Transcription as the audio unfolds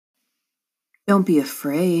Don't be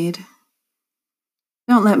afraid.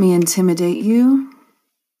 Don't let me intimidate you.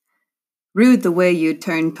 Rude the way you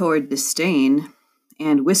turn toward disdain,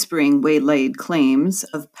 and whispering waylaid claims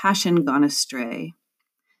of passion gone astray.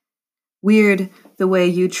 Weird the way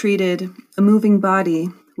you treated a moving body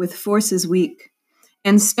with forces weak,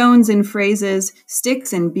 and stones in phrases,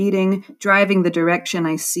 sticks in beating, driving the direction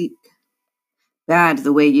I seek. Bad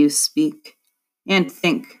the way you speak and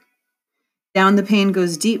think. Down the pain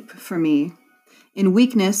goes deep for me. In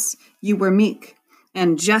weakness, you were meek,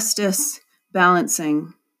 and justice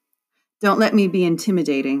balancing. Don't let me be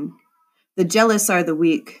intimidating. The jealous are the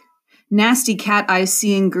weak. Nasty cat eyes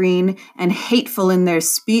seeing green and hateful in their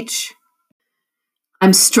speech.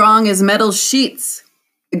 I'm strong as metal sheets.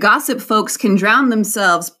 The gossip folks can drown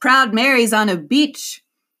themselves, proud Marys on a beach.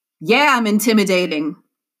 Yeah, I'm intimidating.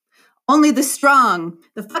 Only the strong.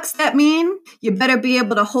 The fuck's that mean? You better be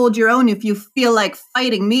able to hold your own if you feel like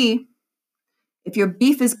fighting me. If your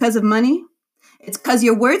beef is 'cause of money, it's 'cause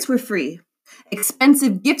your words were free.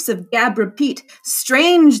 Expensive gifts of gab repeat.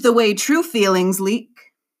 Strange the way true feelings leak.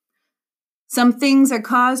 Some things are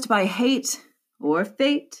caused by hate or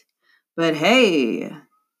fate. But hey,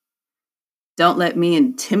 don't let me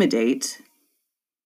intimidate.